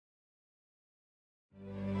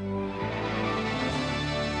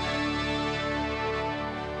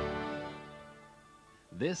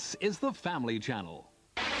This is the Family Channel.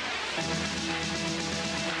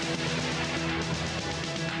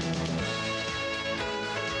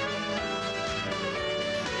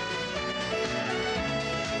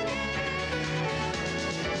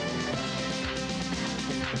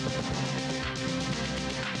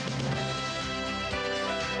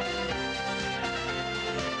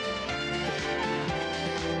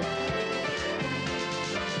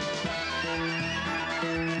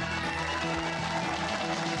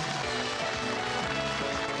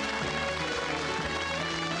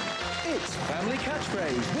 It's Family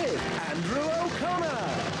Catchphrase with Andrew O'Connor.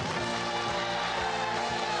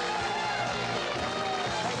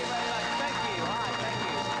 Thank you very much. Thank you. Hi, thank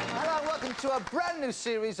you. Hello, welcome to a brand new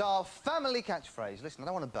series of Family Catchphrase. Listen, I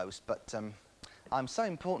don't want to boast, but I'm so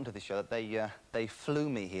important to the show that they flew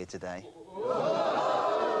me here today.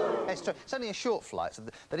 It's true. It's only a short flight, so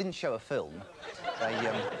they didn't show a film.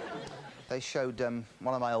 They showed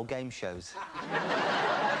one of my old game shows.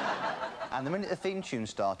 And the minute the theme tune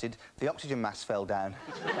started, the oxygen mask fell down.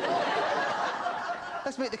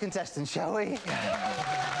 Let's meet the contestants, shall we? Hi,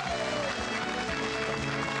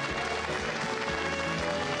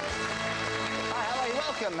 how are you?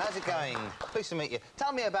 Welcome. How's it going? Pleased to meet you.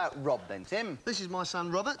 Tell me about Rob, then, Tim. This is my son,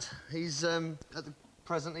 Robert. He's, at the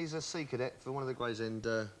present, he's a Sea Cadet for one of the Gravesend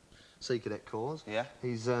Sea Cadet Corps. Yeah.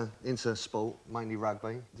 He's into sport, mainly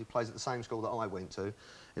rugby. He plays at the same school that I went to,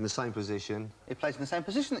 in the same position. He plays in the same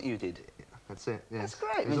position that you did. That's it, yeah. That's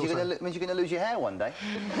great. Means you're going to lose your hair one day.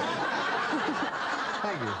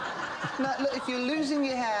 Thank you. Now, look, if you're losing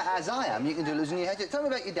your hair as I am, you can do losing your hair. Tell me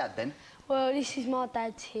about your dad, then. Well, this is my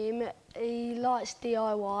dad, Tim. He likes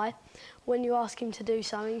DIY. When you ask him to do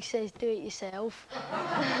something, he says, do it yourself.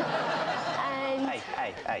 And...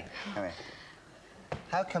 Hey, come here.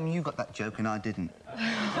 How come you got that joke and I didn't?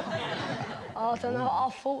 I don't know, I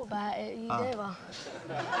thought about it, you never.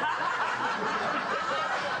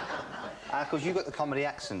 Because you got the comedy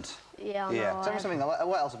accent. Yeah, I know. Tell me something, what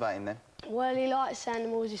else about him, then? Well, he likes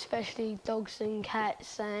animals, especially dogs and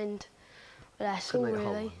cats, and... Well, that's all,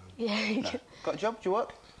 really. Yeah. No. Got a job? Do you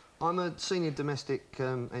work? I'm a senior domestic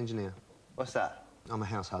engineer. What's that? I'm a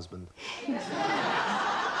house husband.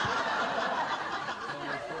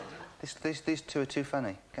 These two are too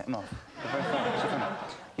funny. Get them off. They're very funny. Too funny.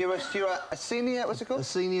 You're a senior, what's it called? A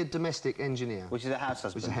senior domestic engineer. Which is a house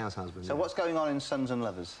husband. Which is a house husband, So yeah. what's going on in Sons and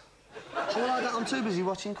Lovers? Well, I'm too busy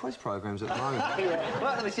watching quiz programmes at the moment. Yeah.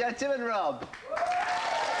 Welcome to the show, Tim and Rob.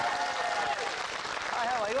 Hi,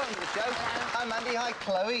 how are you? Welcome to the show. Hi, Mandy. Hi,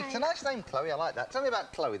 Chloe. Hi. It's a nice name, Chloe. I like that. Tell me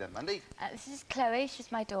about Chloe, then, Mandy. This is Chloe.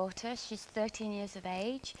 She's my daughter. She's 13 years of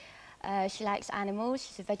age. She likes animals.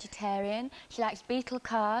 She's a vegetarian. She likes beetle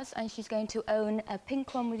cars, and she's going to own a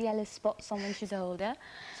pink one with yellow spots on when she's older.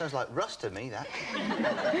 Sounds like Rust to me, that.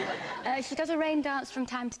 She does a rain dance from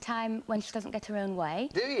time to time when she doesn't get her own way.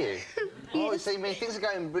 Do you? Oh, so you mean things are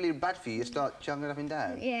going really bad for you, you start jumping up and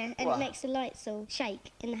down? Yeah, and it makes the lights all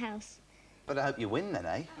shake in the house. But I hope you win, then,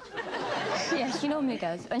 eh? Yeah, she normally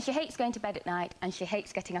does. And she hates going to bed at night, and she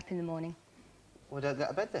hates getting up in the morning. Well, don't go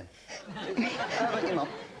to bed, then. How about your mum?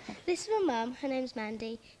 This is my mum. Her name's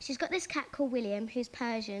Mandy. She's got this cat called William, who's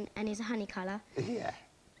Persian, and he's a honey colour. Yeah.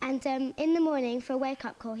 And in the morning, for a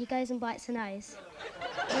wake-up call, he goes and bites her nose.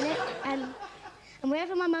 And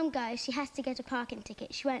wherever my mum goes, she has to get a parking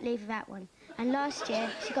ticket. She won't leave without one. And last year,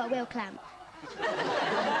 she got a wheel clamp.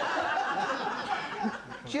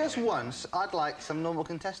 Just once, I'd like some normal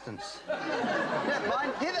contestants. Never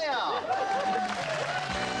mind, here they are.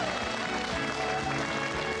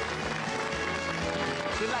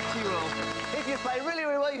 Good luck to you all. If you play really,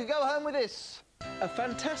 really well, you can go home with this. A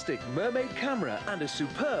fantastic mermaid camera and a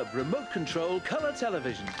superb remote control colour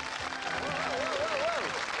television. Whoa.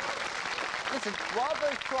 Listen, while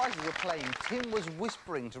those prizes were playing, Tim was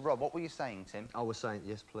whispering to Rob. What were you saying, Tim? I was saying,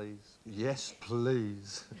 yes, please. Yes,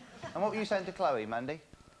 please. And what were you saying to Chloe, Mandy?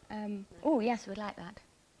 Oh, yes, we'd like that.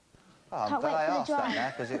 Oh, I'm glad I asked that now,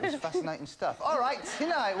 because it was fascinating stuff. All right, you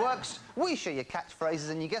know how it works. We show you catchphrases,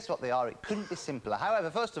 and you guess what they are. It couldn't be simpler.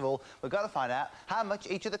 However, first of all, we've got to find out how much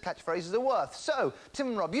each of the catchphrases are worth. So, Tim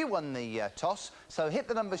and Rob, you won the toss, so hit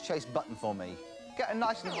the numbers chase button for me. Get a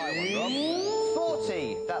nice and high one, Rob.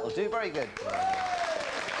 40. That'll do. Very good.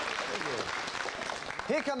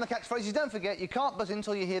 Here come the catchphrases. Don't forget, you can't buzz in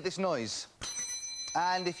until you hear this noise.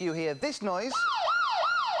 And if you hear this noise...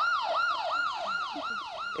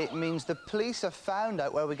 it means the police have found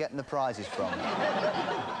out where we're getting the prizes from.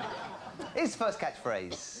 Here's the first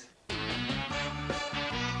catchphrase.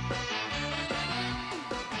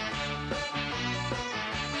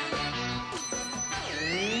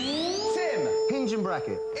 Tim. Hinge and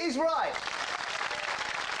bracket. He's right.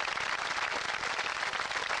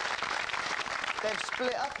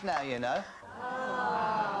 split up now, you know.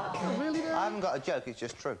 Really? I haven't got a joke, it's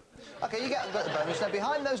just true. OK, you got the bonus. Now,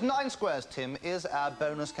 behind those 9 squares, Tim, is our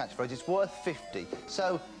bonus catchphrase. It's worth 50.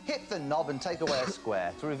 So hit the knob and take away a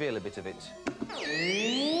square to reveal a bit of it.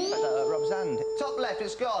 Rob's hand. Top left,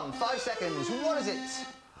 it's gone. 5 seconds. What is it?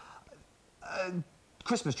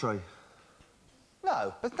 Christmas tree.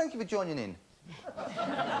 No, but thank you for joining in.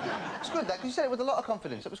 It's good, that, because you said it with a lot of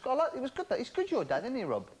confidence. It was good, that. It's good, your dad, isn't he,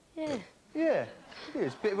 Rob? Yeah. Yeah. It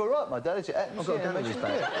is. Bit of a right, my dad, is it? I've got a gun in his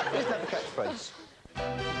back. Here's another catchphrase.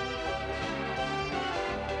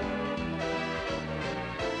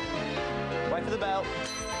 Wait for the bell.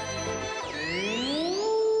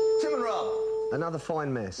 Tim and Rob. Another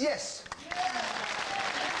fine mess. Yes.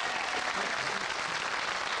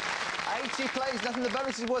 80 plays, nothing. The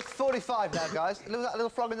bonus is worth 45 now, guys. Look at that little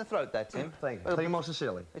frog in the throat there, Tim. Thank you. Primo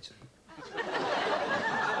Sicily.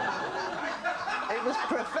 It was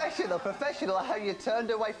professional how you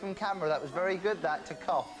turned away from camera. That was very good, that, to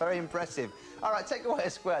cough. Very impressive. All right, take away a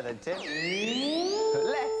square then, Tim.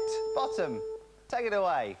 Left, bottom. Take it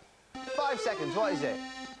away. 5 seconds, what is it?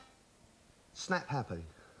 Snap happy.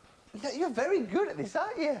 You're very good at this,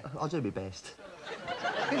 aren't you? I'll do my best.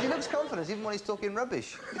 Because he looks confident even when he's talking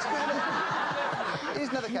rubbish. It's good, isn't it? Here's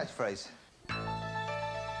another catchphrase.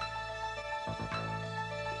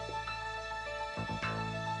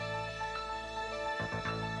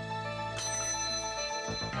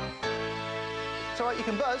 It's all right, you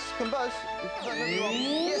can buzz,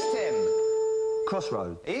 Yes, Tim.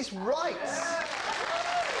 Crossroad. He's right.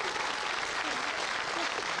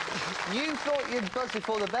 You thought you'd buzz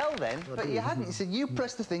before the bell then, but you hadn't. You said you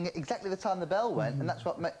pressed the thing at exactly the time the bell went, and that's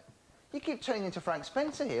what made... You keep turning into Frank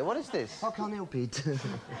Spencer here. What is this? I can't help it.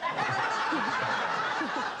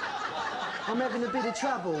 I'm having a bit of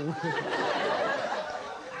trouble.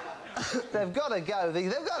 They've got to go.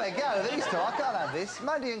 They've got to go, these two. I can't have this.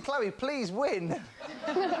 Mandy and Chloe, please win.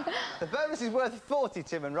 The bonus is worth 40,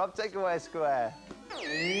 Tim and Rob. Take away a square.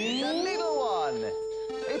 The middle one.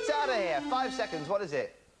 It's out of here. 5 seconds. What is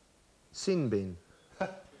it? Sin bin.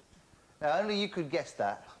 Now, only you could guess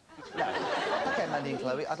that. No. OK, Mandy and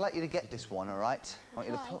Chloe, I'd like you to get this one, all right? I want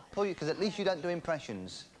you to pull you, because at least you don't do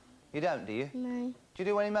impressions. You don't, do you? No. Do you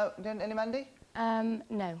do any, Mandy?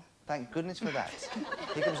 No. Thank goodness for that.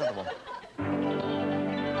 Here comes another one.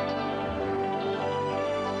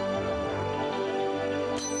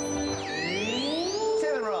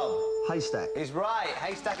 Tim and Rob. Haystack. He's right.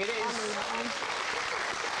 Haystack it is.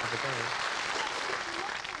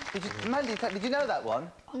 Mandy, did you know that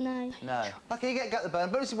one? No. No. OK, you get the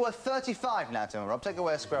bonus. Bonus is worth 35 now, Tim and Rob. Take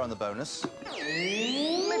away a square on the bonus.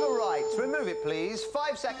 Middle right. Remove it, please.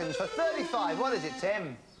 5 seconds for 35. What is it,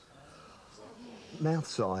 Tim? Mouth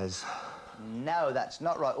size. No, that's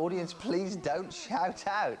not right. Audience, please don't shout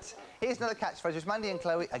out. Here's another catchphrase which Mandy and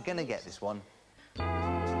Chloe are going to get this one.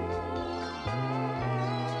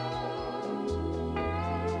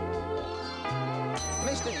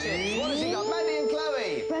 Mr. Chips, what has he got? Mandy and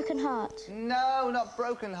Chloe. Broken heart. No, not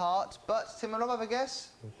broken heart, but Tim and Rob have a guess?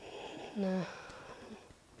 No.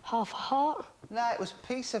 Half a heart? No, it was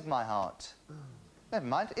piece of my heart. Never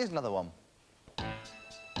mind, here's another one.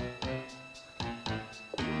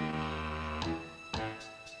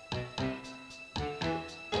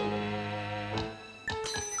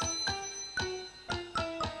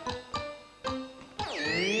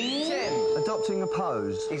 Adopting a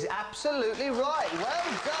pose. He's absolutely right.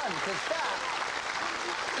 Well done, because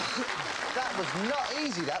that was not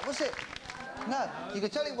easy, that, was it? No, you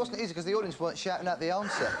could tell it wasn't easy because the audience weren't shouting out the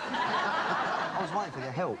answer. I was waiting for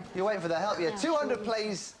their help. You're waiting for their help, yeah. 200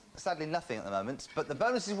 plays, sadly nothing at the moment, but the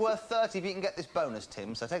bonus is worth 30 if you can get this bonus,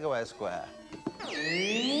 Tim, so take away a square.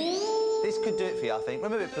 This could do it for you, I think.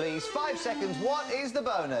 Remove it, please. 5 seconds. What is the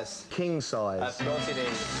bonus? King size. Of course it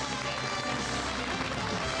is.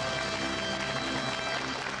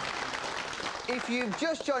 If you've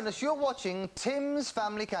just joined us, you're watching Tim's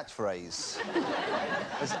Family Catchphrase.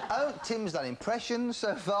 Tim's done impressions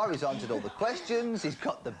so far, he's answered all the questions, he's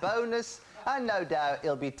got the bonus, and no doubt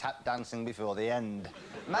he'll be tap dancing before the end.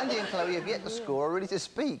 Mandy and Chloe have yet to score or ready to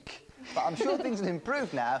speak. But I'm sure things will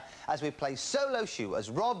improve now as we play solo shoot as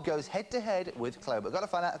Rob goes head-to-head with Chloe. But we've got to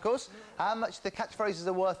find out, of course, how much the catchphrases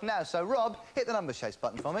are worth now. So, Rob, hit the number chase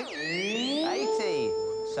button for me. 80.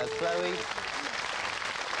 So, Chloe,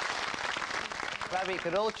 it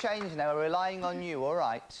could all change now. We're relying on you, all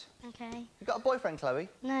right? OK. You got a boyfriend, Chloe?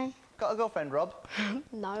 No. Got a girlfriend, Rob?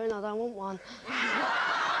 No, and I don't want one.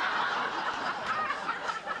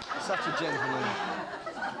 Such a gentleman.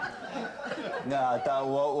 No, I don't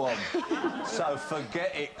want one. So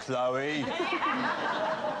forget it, Chloe.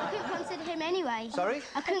 I couldn't consider him him anyway. Sorry?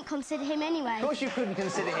 I couldn't consider him anyway. Of course you couldn't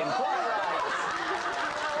consider him. Quite right.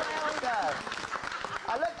 No.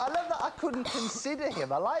 I love that I couldn't consider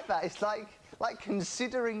him. I like that. It's like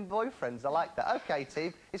considering boyfriends. I like that. OK,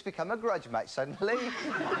 team, it's become a grudge match suddenly.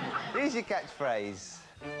 Here's your catchphrase.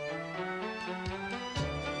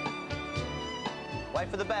 Wait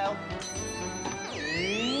for the bell.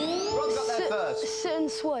 Rob got there first. Sit and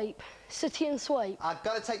sweep. City and sweep. I've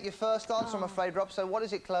got to take your first answer, I'm afraid, Rob. So what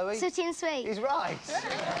is it, Chloe? Sooty and sweep. He's right.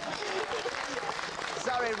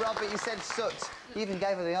 Sorry, Rob, but you said soot. You even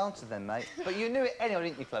gave her the answer then, mate. But you knew it anyway,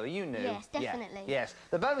 didn't you, Chloe? You knew. Yes, definitely. Yeah. Yes.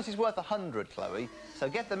 The bonus is worth 100, Chloe. So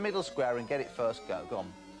get the middle square and get it first go. Go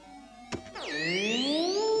on.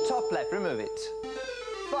 Top left, remove it.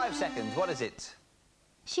 5 seconds, what is it?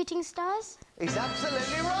 Shooting stars? He's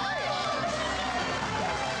absolutely right!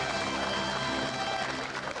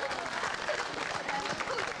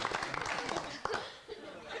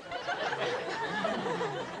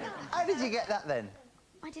 How did you get that then?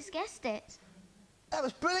 I just guessed it. That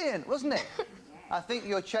was brilliant, wasn't it? I think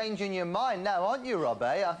you're changing your mind now, aren't you, Rob,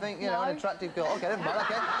 eh? I think, you know, an attractive girl. OK, never mind,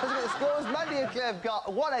 OK. Let's look at the scores. Mandy and Claire have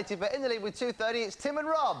got 180, but in the lead with 230, it's Tim and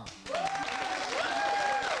Rob.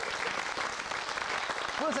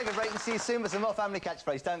 We'll take a break and see you soon with some more family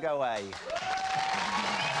catchphrase. Don't go away.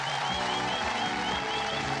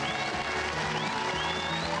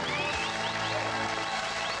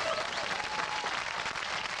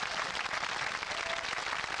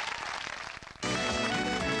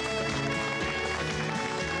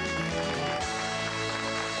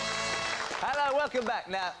 Welcome back.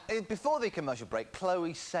 Now, before the commercial break,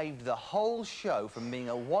 Chloe saved the whole show from being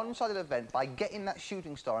a one-sided event by getting that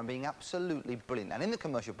shooting star and being absolutely brilliant. And in the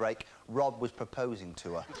commercial break, Rob was proposing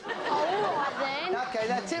to her. All right, then. OK,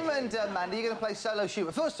 now, Tim and Mandy, you're going to play solo shoot.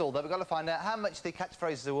 But first of all, though, we've got to find out how much the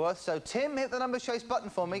catchphrases are worth. So, Tim, hit the number chase button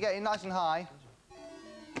for me. Get it nice and high.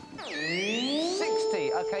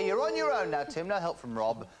 60. OK, you're on your own now, Tim. No help from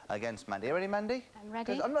Rob against Mandy. Are you ready, Mandy? I'm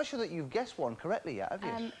ready. 'Cause I'm not sure that you've guessed one correctly yet, have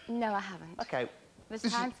you? No, I haven't. OK. There's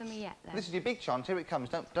time for me yet, though. This is your big chance. Here it comes.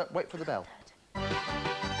 Don't wait for the bell.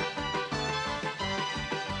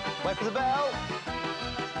 Wait for the bell.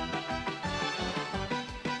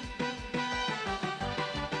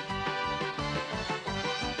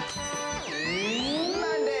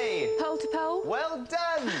 Mandy. Pole to pole. Well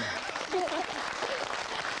done.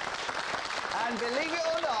 And believe it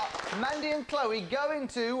or not, Mandy and Chloe go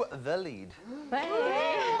into the lead.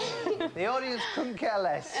 The audience couldn't care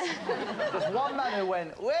less. Just one man who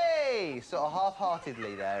went, way, sort of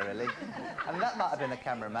half-heartedly there, really. And that might have been a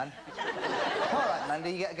cameraman. All right,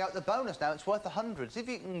 Mandy, you get to go at the bonus now. It's worth 100. See if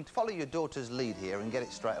you can follow your daughter's lead here and get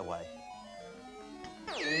it straight away.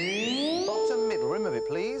 Bottom middle, remove it,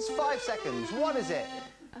 please. 5 seconds. What is it?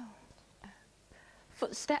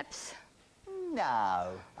 Footsteps.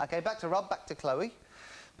 No. OK, back to Rob, back to Chloe,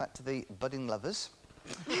 back to the budding lovers.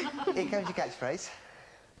 Here comes your catchphrase.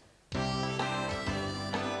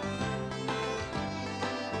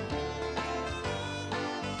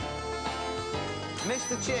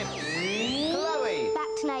 Mr. Chips. Chloe.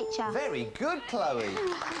 Back to nature. Very good, Chloe.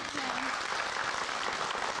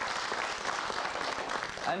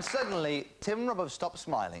 And suddenly, Tim and Rob have stopped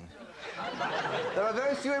smiling. There are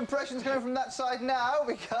very few impressions coming from that side now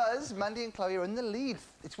because Mandy and Chloe are in the lead.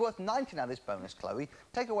 It's worth 90 now, this bonus, Chloe.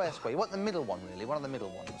 Take away a square. You want the middle one, really, one of the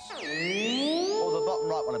middle ones. Or the bottom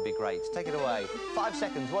right one would be great. Take it away. 5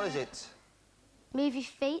 seconds. What is it? Movie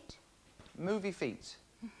feet. Movie feet.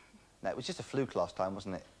 No, it was just a fluke last time,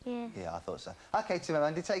 wasn't it? Yeah. Yeah, I thought so. OK, Tim and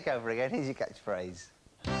Mandy, take over again. Here's your catchphrase.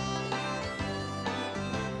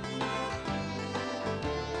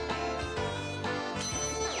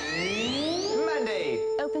 Mandy.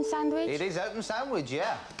 Open sandwich. It is open sandwich,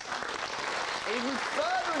 yeah. Even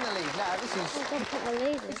further in the lead. Now, this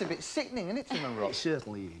is... It's a bit sickening, isn't it, Tim and Rob? It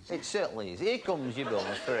certainly is. It certainly is. Here comes your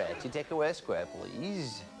bonus for it. You take away a square,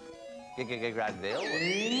 please. Grand deal.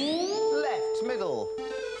 Left, middle.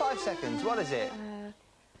 5 seconds. What is it?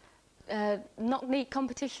 Knock-knee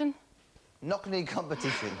competition. Knock-knee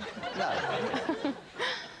competition. No.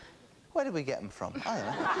 Where did we get them from? I don't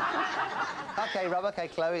know. OK, Rob, OK,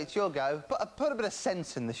 Chloe, it's your go. Put a bit of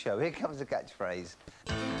sense in the show. Here comes the catchphrase.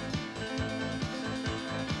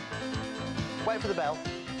 Wait for the bell.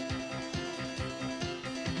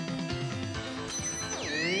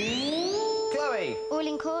 Chloe. All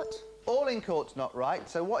in court. All in court's not right.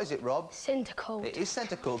 So what is it, Rob? Centre court. It is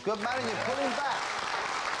centre court. Good man, and you're pulling back.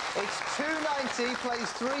 It's 290,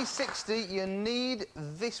 plays 360. You need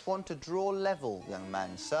this one to draw level, young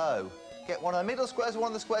man. So, get one of the middle squares, one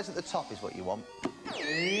of the squares at the top is what you want.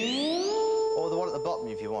 Or the one at the bottom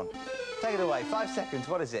if you want. Take it away. 5 seconds.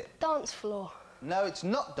 What is it? Dance floor. No, it's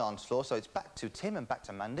not dance floor, so it's back to Tim and back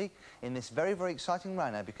to Mandy in this very, very exciting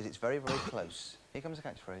round now because it's very, very close. Here comes the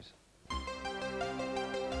catchphrase.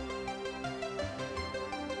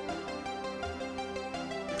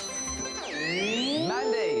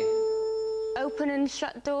 Mandy! Open and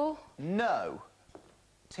shut door. No.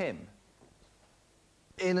 Tim?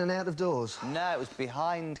 In and out of doors. No, it was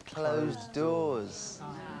behind closed doors.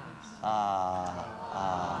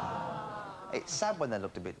 It's sad when they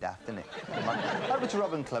looked a bit daft, isn't it? Come on. Over to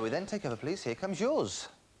Rob and Chloe then. Take over, please. Here comes yours.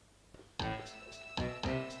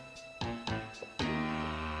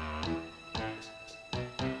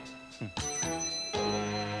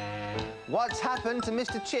 What's happened to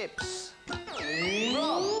Mr. Chips?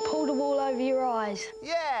 Rob! Pull the wall over your eyes.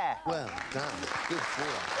 Yeah! Well done. Good for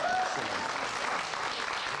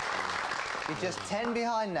You're just 10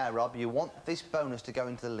 behind now, Rob. You want this bonus to go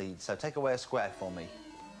into the lead, so take away a square for me.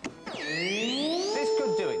 This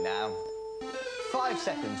could do it now. 5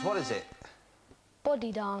 seconds. What is it?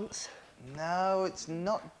 Body dance. No, it's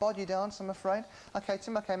not body dance, I'm afraid. OK,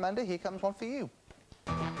 Tim, OK, Mandy, here comes one for you.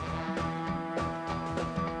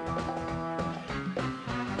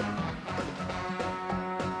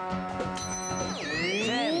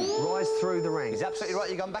 Tim! Rise through the ring. He's absolutely right.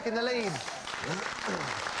 You've gone back in the lead.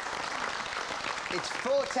 It's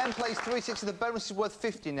 4-10 plays 3-60. The bonus is worth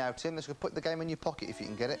 50 now, Tim. Let's go put the game in your pocket if you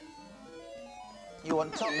can get it. You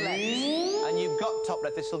want top left, and you've got top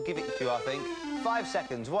left. This will give it to you, I think. 5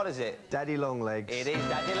 seconds. What is it? Daddy Longlegs. It is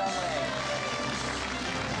Daddy Longlegs.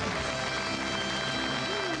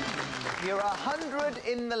 You're 100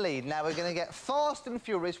 in the lead. Now we're going to get fast and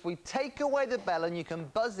furious. We take away the bell and you can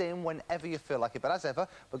buzz in whenever you feel like it. But as ever,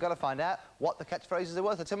 we've got to find out what the catchphrases are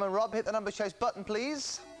worth. So Tim and Rob, hit the number chase button,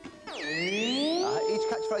 please. Each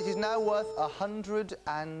catchphrase is now worth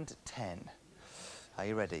 110. Are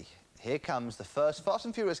you ready? Here comes the first Fast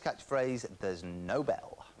and Furious catchphrase, there's no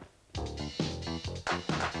bell.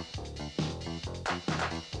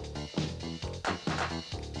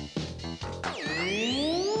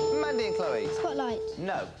 Mandy and Chloe. Spotlight.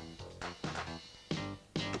 No.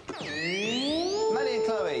 Mandy and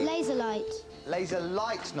Chloe. Laser light. Laser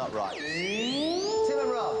light's not right. Tim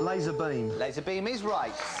and Rob. Laser beam. Laser beam is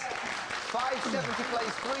right. 570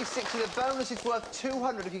 plays 360. The bonus is worth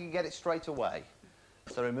 200 if you can get it straight away.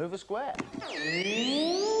 So remove a square.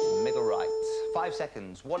 Middle right. 5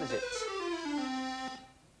 seconds. What is it?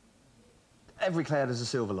 Every cloud has a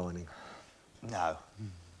silver lining. No.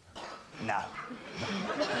 No.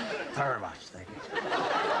 Very much, thank you.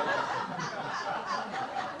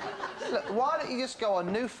 Look, why don't you just go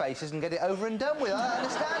on New Faces and get it over and done with? I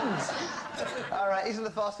understand. All right, here's the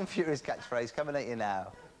Fast and Furious catchphrase coming at you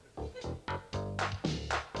now.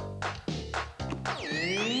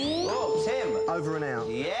 Oh, Tim. Over and out.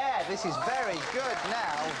 Yeah, this is very good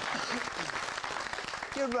now.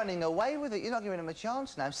 You're running away with it. You're not giving him a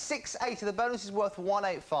chance now. 680. The bonus is worth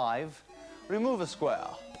 185. Remove a square.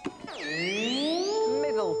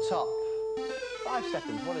 Middle top. 5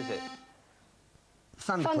 seconds. What is it?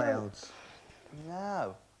 Thunderclouds.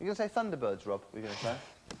 No. You're going to say Thunderbirds, Rob? What are you going to say?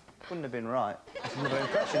 Wouldn't have been right. That's another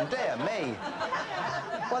impression. Dear me.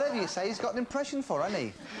 Whatever you say, he's got an impression for, hasn't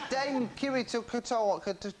he? Dame Kiri to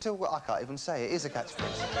I can't even say it. It is a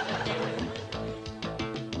catchphrase.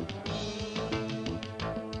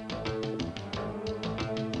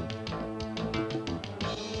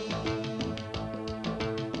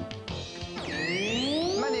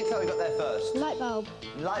 Mandy and Chloe got there first. Light bulb.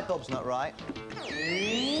 Light bulb's not right.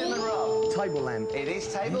 Tim and Rob. Table lamp. It is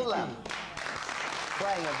table lamp.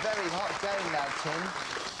 Playing a very hot game now, Tim.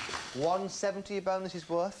 170 your bonus is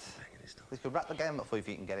worth. We could wrap the game up for you if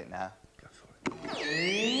you can get it now. Go for it.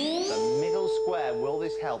 The middle square, will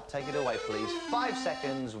this help? Take it away, please. 5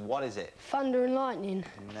 seconds, what is it? Thunder and lightning.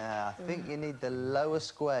 No, I think you need the lower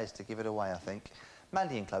squares to give it away, I think.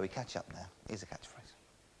 Mandy and Chloe, catch up now. Here's a catchphrase.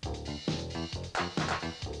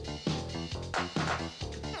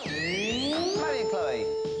 Mandy and Chloe.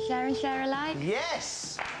 Share and share alike.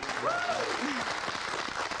 Yes!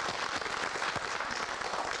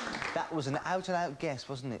 That was an out-and-out guess,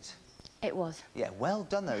 wasn't it? It was. Yeah, well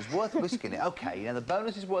done, though. It's worth risking it. OK, now the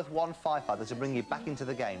bonus is worth 155. That's to bring you back into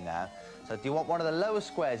the game now. So do you want one of the lower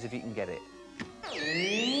squares if you can get it?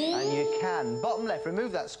 And you can. Bottom left,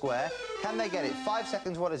 remove that square. Can they get it? 5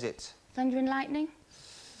 seconds, what is it? Thunder and lightning.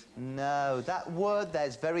 No, that word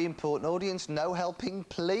there's very important. Audience, no helping,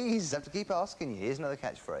 please. I have to keep asking you. Here's another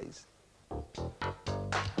catchphrase.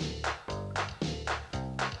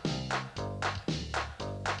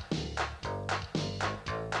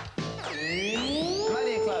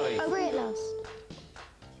 Mandy and Chloe. Over it last.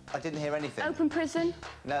 I didn't hear anything. Open prison.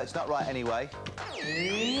 No, it's not right anyway.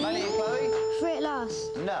 Mandy and Chloe? Free at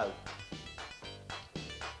last. No.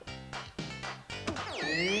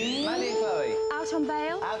 Mandy and Chloe? Out on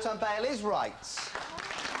bail. Out on bail is right.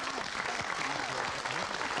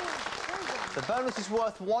 The bonus is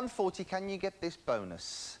worth 140. Can you get this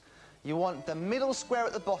bonus? You want the middle square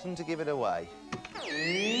at the bottom to give it away.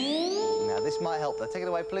 Now, this might help, though. Take it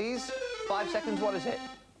away, please. 5 seconds. What is it?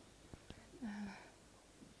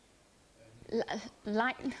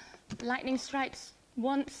 Lightning strikes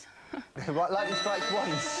once. Right, lightning strikes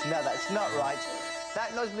once. No, that's not right.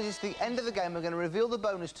 That knows me. It's the end of the game. We're going to reveal the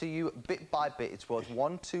bonus to you bit by bit. It's worth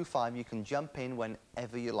 125. You can jump in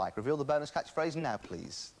whenever you like. Reveal the bonus catchphrase now,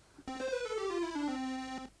 please.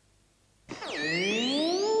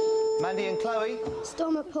 Mandy and Chloe?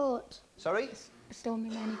 Storm at port. Sorry? Storm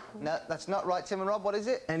in any port. No, that's not right. Tim and Rob, what is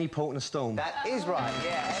it? Any port in a storm. That is right,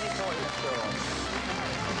 yeah, any port in a storm.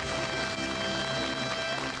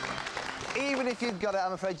 Even if you'd got it,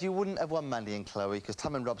 I'm afraid you wouldn't have won, Mandy and Chloe, because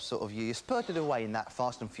Tom and Rob sort of you spurted away in that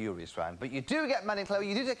Fast and Furious round. But you do get, Mandy and Chloe,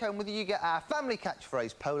 you do take home with you, you get our family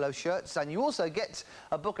catchphrase polo shirts, and you also get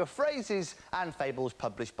a book of phrases and fables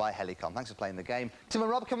published by Helicon. Thanks for playing the game. Tim and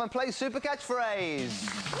Rob, come and play Super Catchphrase.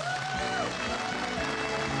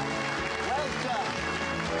 Well done.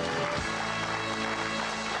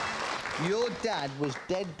 Your dad was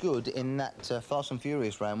dead good in that Fast and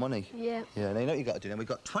Furious round, wasn't he? Yeah. Yeah, now you know what you've got to do. Now, we've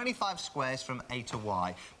got 25 squares from A to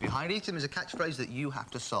Y. Behind each of them is a catchphrase that you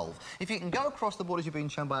have to solve. If you can go across the board as you're being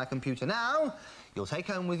shown by our computer now, you'll take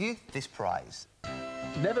home with you this prize.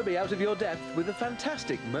 Never be out of your depth with a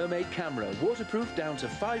fantastic Mermaid camera, waterproof down to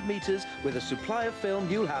 5 metres with a supply of film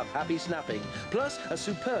you'll have happy snapping. Plus, a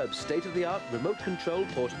superb state-of-the-art remote-controlled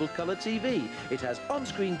portable colour TV. It has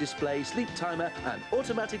on-screen display, sleep timer and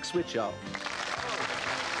automatic switch off.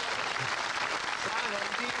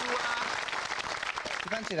 Do you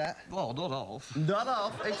fancy that? Oh, not off. Not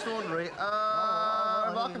off. Extraordinary.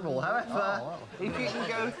 Remarkable. However, if you can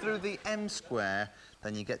go through the M square,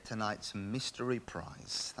 then you get tonight's mystery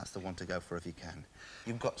prize. That's the one to go for if you can.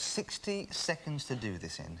 You've got 60 seconds to do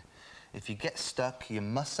this in. If you get stuck, you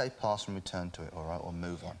must say pass and return to it, all right, or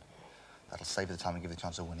move on. That'll save you the time and give you the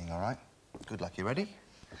chance of winning, all right? Good luck. You ready?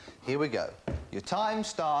 Here we go. Your time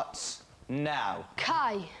starts now.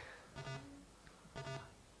 K.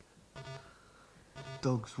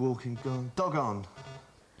 Dogs walking, gone. Dog on.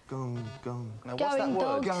 Gone. Now, what's that Going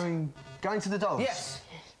word? dogs. Going to the dogs. Yes.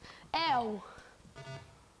 L.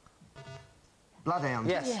 Bloodhound.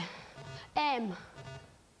 Yes. Yeah. M.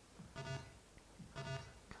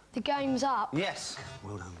 The game's up. Yes.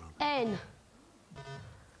 Well done, Rob. N.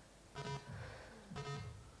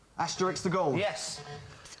 Asterix the Gaul. Yes.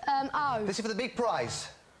 O. This is for the big prize.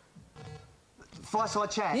 Fireside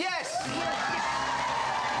chat. Yes!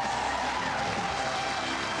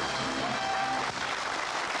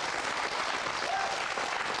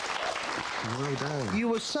 Well done. You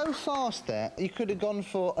were so fast there, you could have gone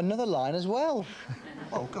for another line as well.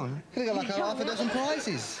 Oh, go on. Could have got like half a dozen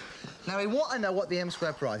prizes. Now, we want to know what the M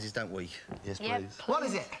Square prize is, don't we? Yes, Yep. please. What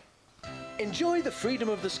is it? Enjoy the freedom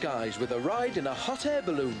of the skies with a ride in a hot air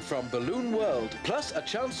balloon from Balloon World, plus a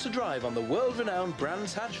chance to drive on the world-renowned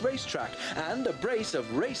Brands Hatch racetrack and a brace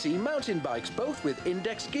of racy mountain bikes, both with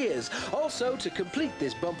index gears. Also, to complete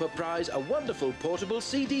this bumper prize, a wonderful portable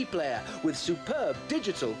CD player with superb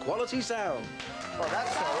digital quality sound. Well,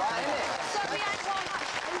 that's all right, isn't it? So we ain't won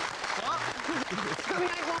much then. We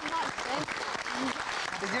ain't won much then.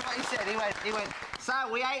 Did you hear what he said? He went, so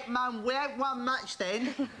we ain't won much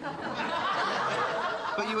then.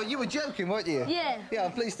 But you were joking, weren't you? Yeah. Yeah,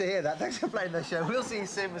 I'm pleased to hear that. Thanks for playing the show. We'll see you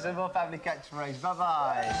soon with some more family catchphrase.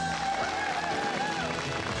 Bye-bye.